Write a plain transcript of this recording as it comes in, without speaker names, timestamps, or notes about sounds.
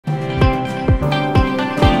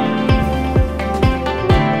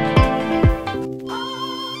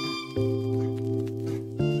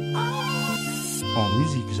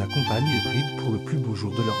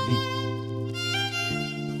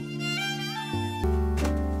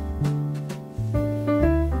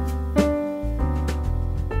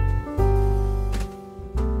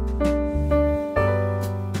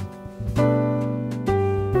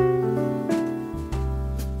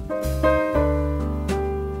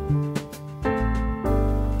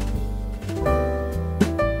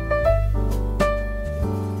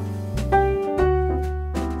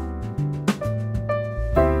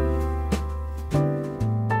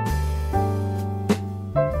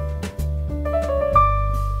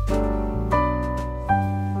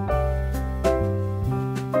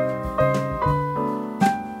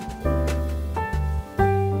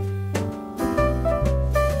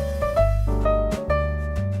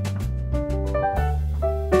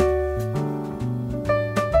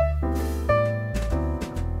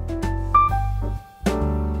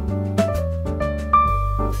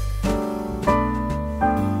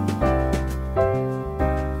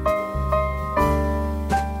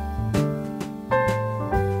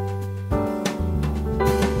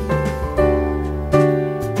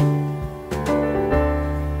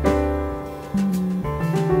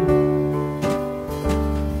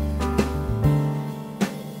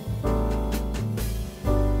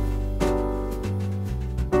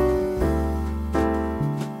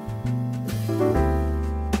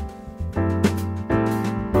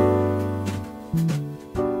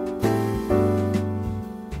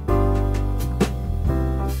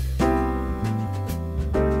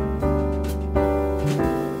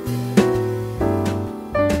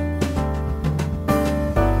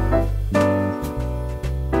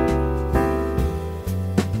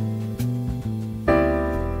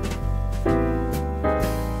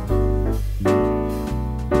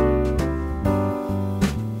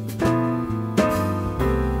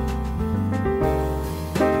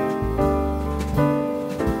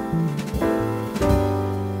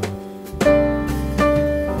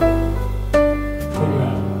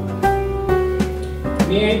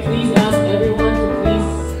May I please ask everyone to please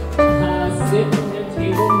sit on their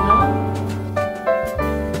table now?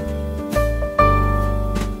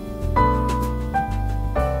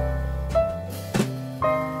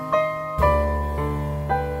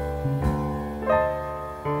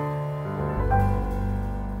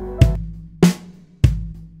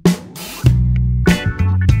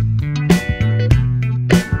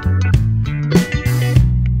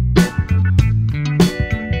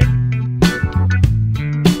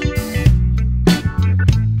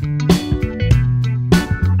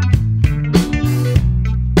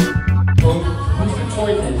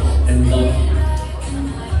 And love you.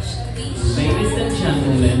 Ladies and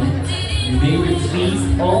gentlemen, may we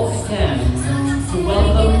please all stand to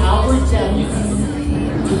welcome our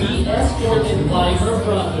delegate to be escorted by her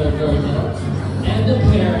brother, Gernel, and the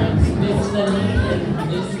parents, Miss Nani and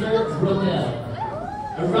Mr. Brodel.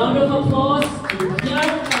 A round of applause to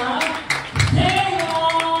Bianca.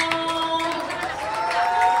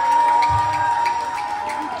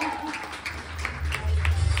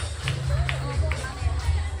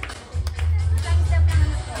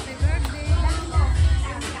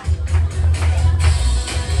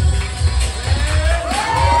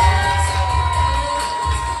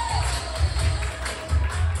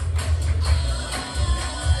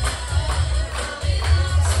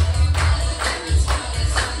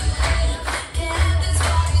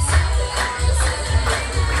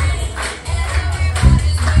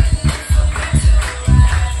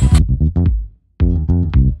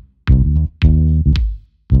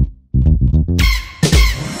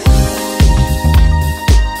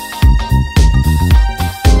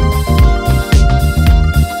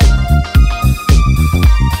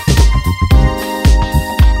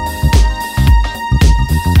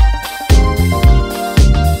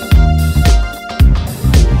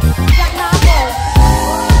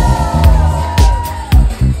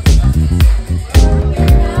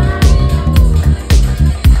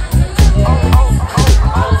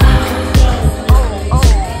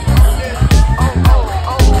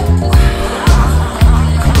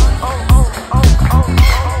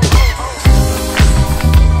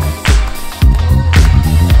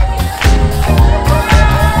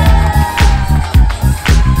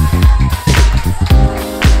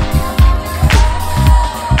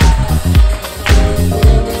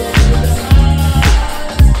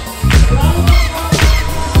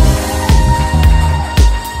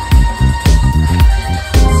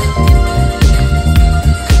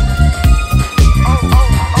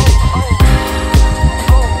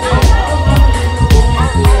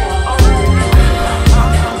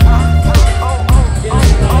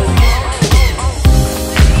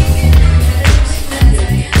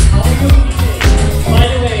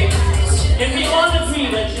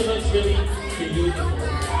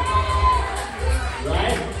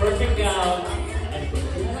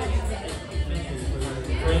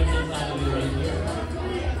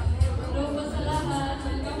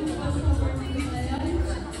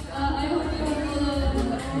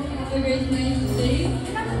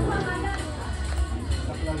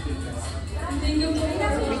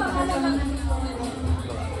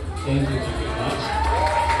 Thank you very much.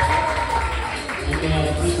 You can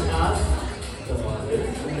please ask the mother.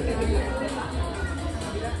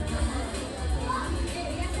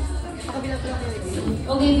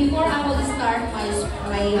 Okay, before I will start my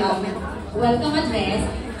welcome address,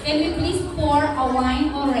 can we please pour a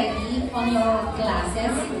wine already on your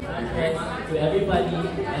glasses? To everybody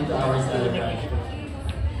and to our celebration.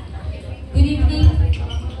 Good evening,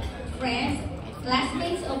 friends,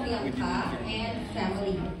 classmates of Bianca, and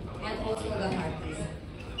family, and also the parties.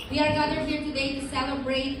 We are gathered here today to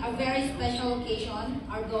celebrate a very special occasion,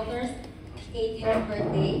 our daughter's 18th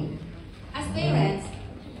birthday. As parents,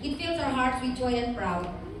 it fills our hearts with joy and proud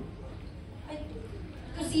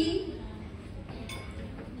to see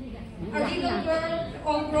our little girl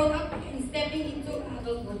all grown up and stepping into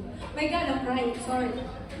adulthood. My God, I'm crying, sorry.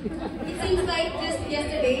 It seems like just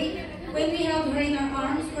yesterday when we held her in our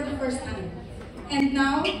arms for the first time. And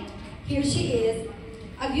now, here she is,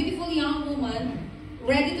 a beautiful young woman,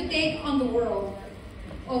 ready to take on the world.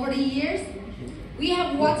 Over the years, we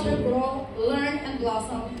have watched her grow, learn, and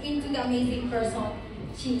blossom into the amazing person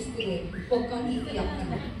she is today. Huwag kang iiyak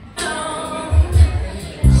na.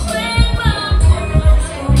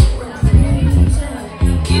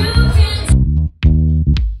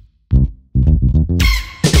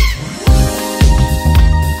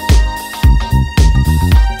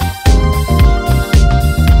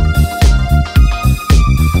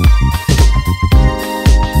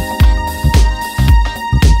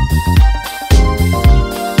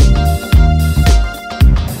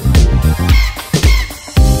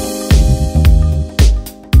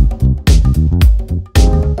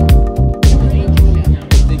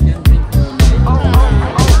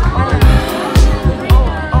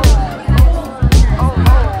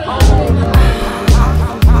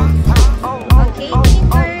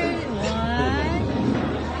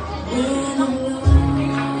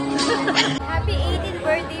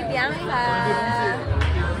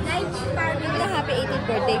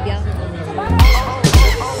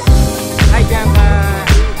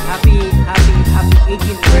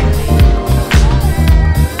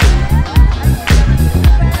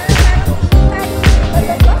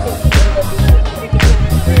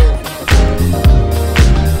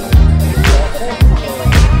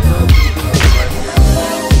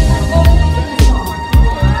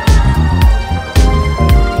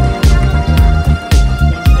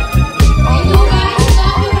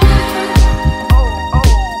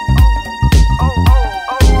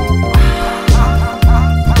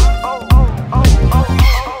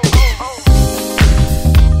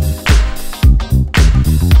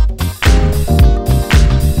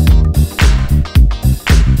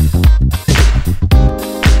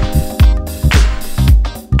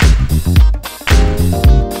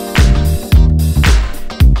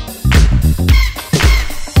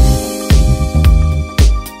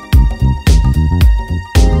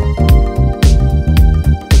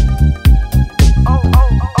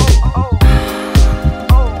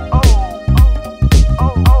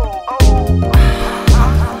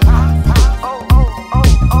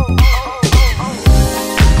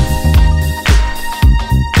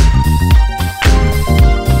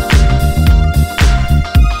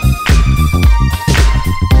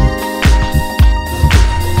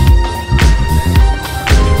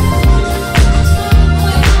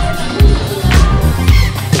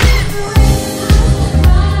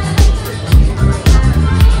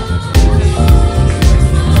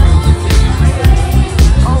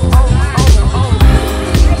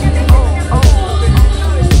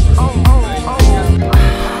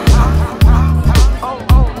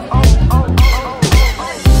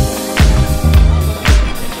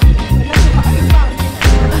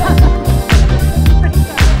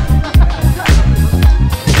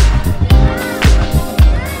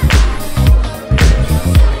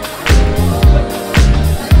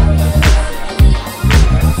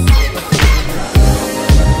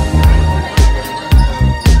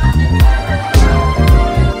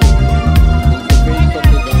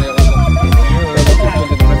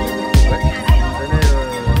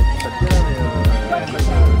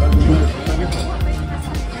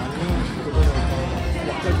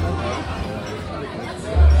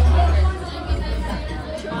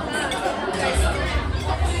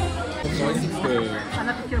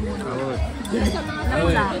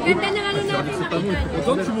 Ganda ng ano natin, makita niyo.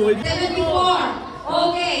 74.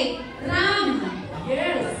 Okay. Ram.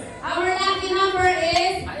 Yes. Our lucky number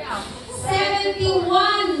is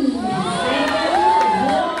 71.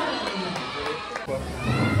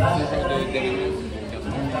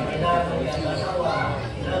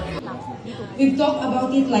 We've talked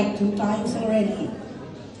about it like 2 times already.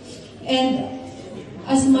 And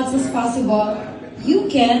as much as possible, you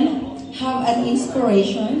can have an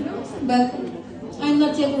inspiration, but I'm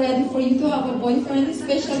not yet ready for you to have a boyfriend,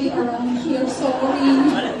 especially around here. Sorry.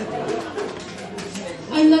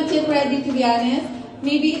 I'm not yet ready, to be honest.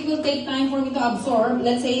 Maybe it will take time for me to absorb.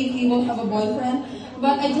 Let's say if he will have a boyfriend,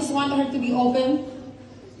 but I just want her to be open,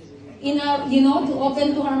 to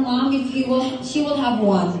open to her mom if she will have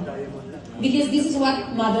one. Because this is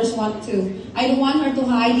what mothers want too. I don't want her to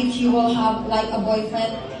hide if she will have like a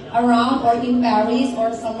boyfriend around or in Paris or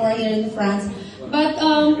somewhere here in France. But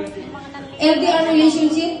LDR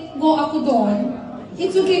relationship, go ako doon.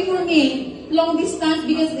 It's okay for me. Long distance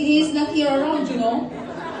because he is not here around,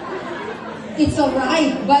 It's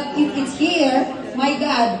alright. But if it's here, my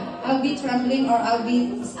God, I'll be trembling or I'll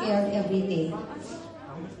be scared every day.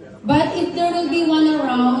 But if there will be one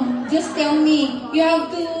around, just tell me.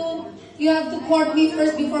 You have to court me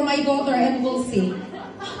first before my daughter and we'll see.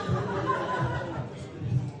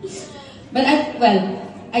 But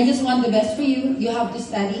I just want the best for you. You have to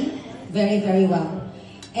study very, very well.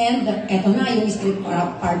 And eto na, yung script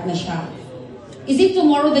part na siya. Is it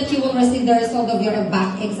tomorrow that you will receive the result of your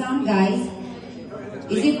back exam, guys?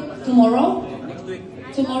 Is it tomorrow? Next week.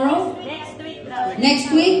 Tomorrow? Next week.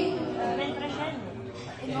 Next week?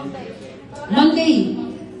 Monday.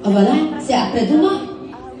 Wala? Si Apre Duma?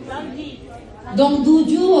 Don't do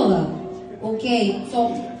Jewel. Okay, so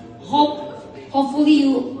hopefully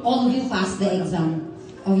all of you pass the exam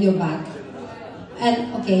of your back.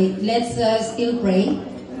 And okay, let's still pray.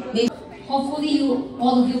 Hopefully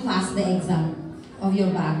all of you pass the exam of your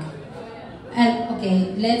back. And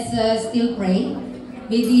okay, let's still pray.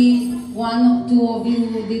 Maybe 1 or 2 of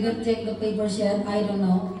you didn't take the papers yet. I don't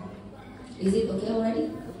know. Is it okay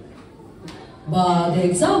already? But the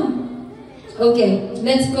exam. Okay,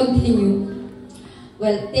 let's continue.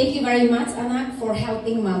 Well, thank you very much, Anak, for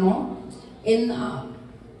helping Mamo. And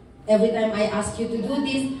every time I ask you to do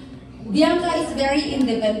this, Bianca is very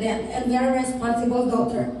independent and very responsible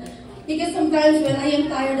daughter. Because sometimes when I am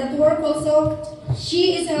tired at work also,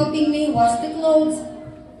 she is helping me wash the clothes,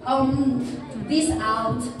 this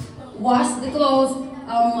out, wash the clothes,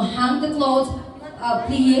 hang the clothes,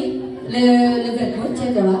 plier le vêtement,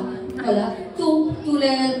 etc. Voilà, tout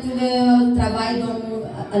le travail dont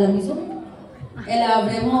à la maison. Elle est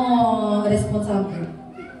vraiment responsable.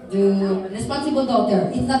 Responsible daughter.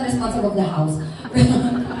 It's not responsible of the house.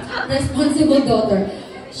 Responsible daughter.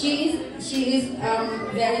 She is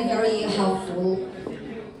very, very helpful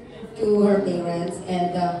to her parents,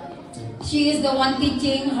 and she is the one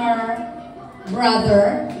teaching her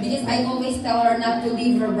brother, because I always tell her not to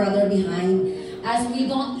leave her brother behind, as we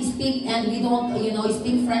don't speak and we don't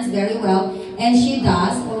speak French very well, and she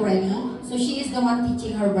does already. So she is the one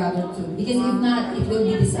teaching her brother too, because if not, it will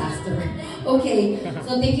be disaster. Okay,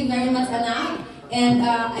 so thank you very much, Anna, and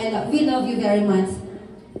we love you very much.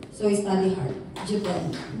 So study hard.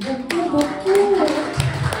 Jupon.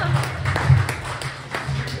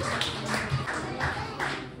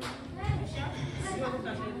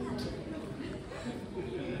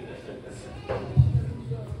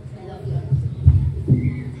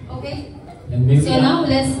 Okay. So now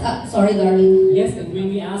let's, sorry darling. Yes, and when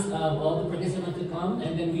we ask all the participants to come,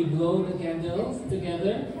 and then we blow the candles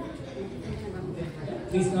together.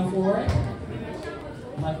 Please come forward.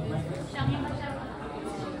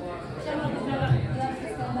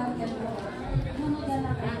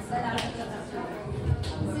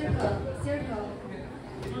 Circle.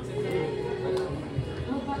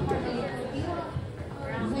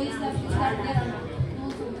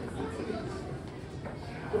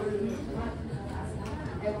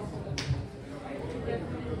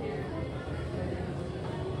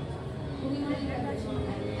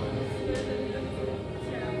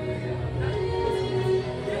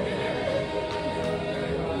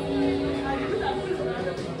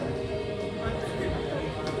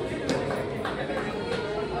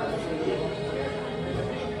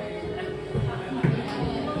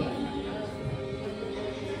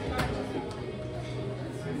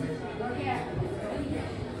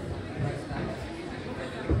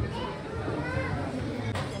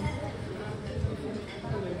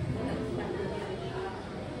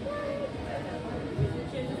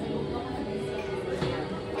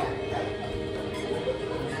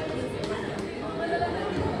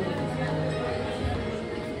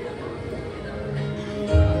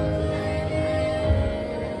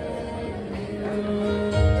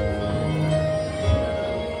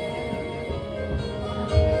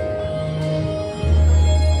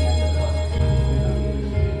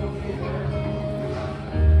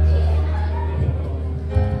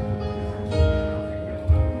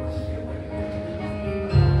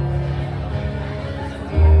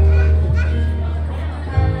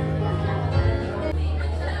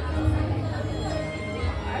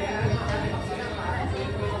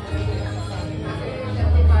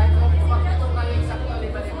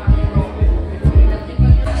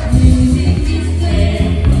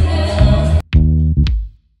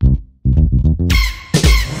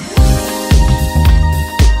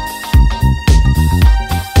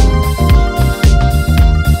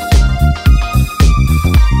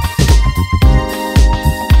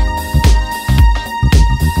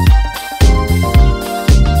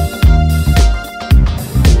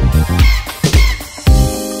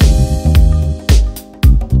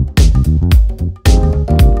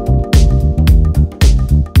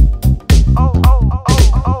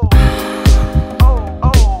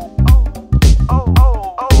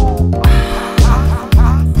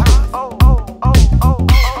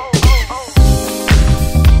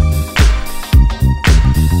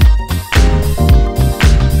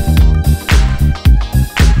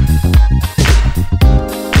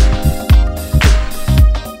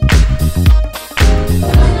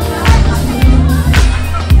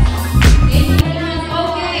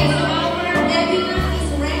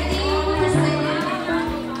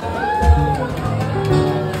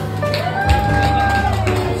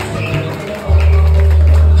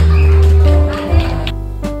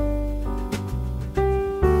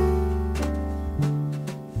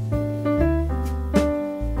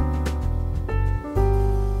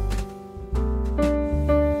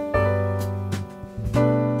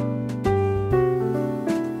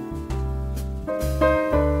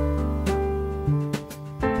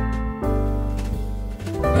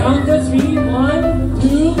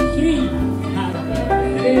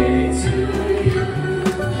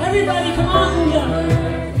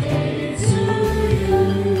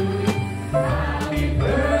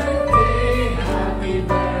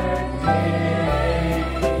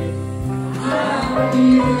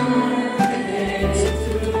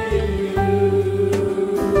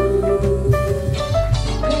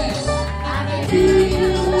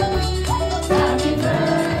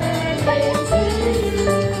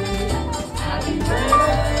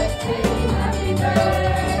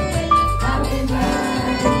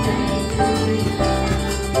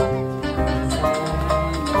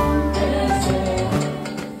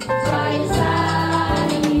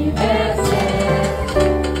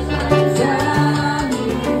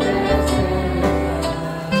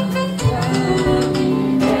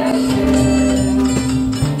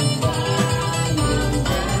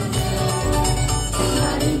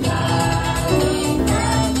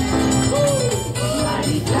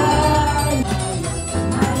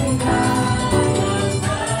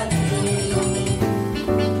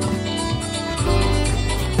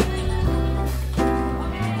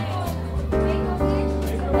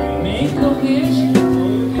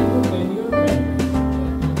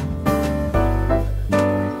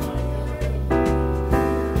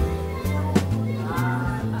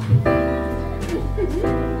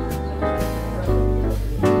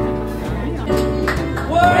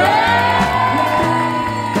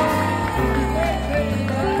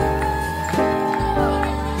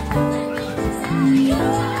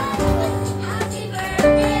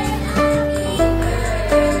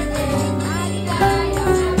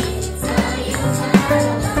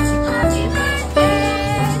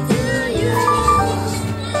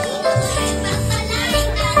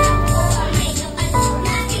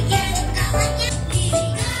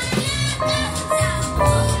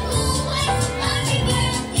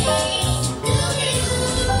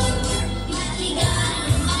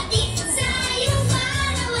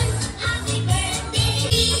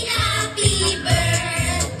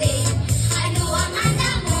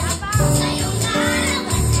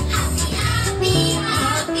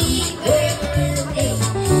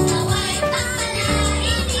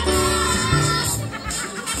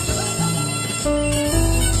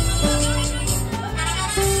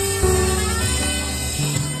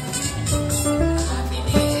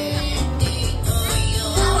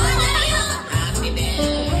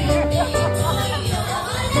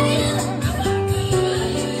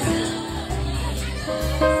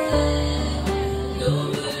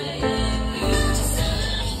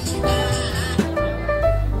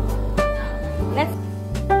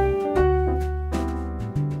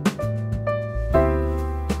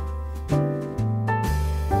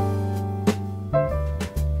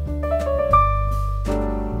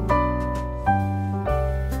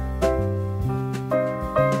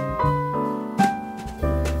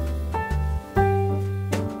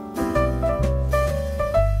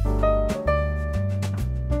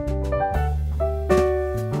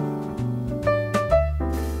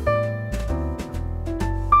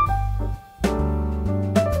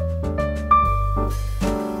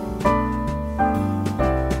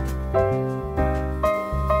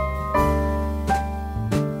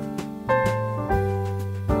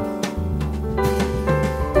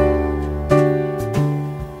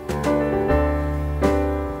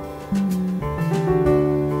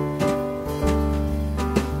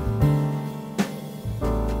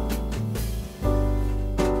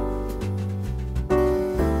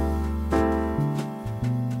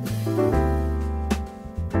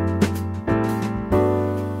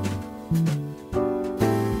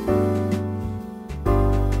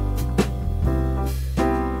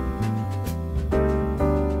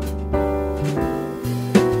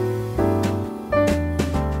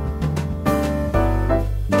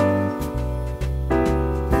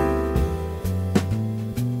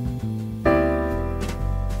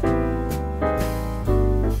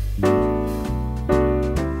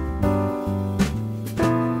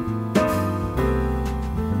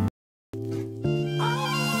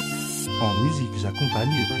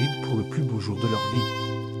 jour de leur vie.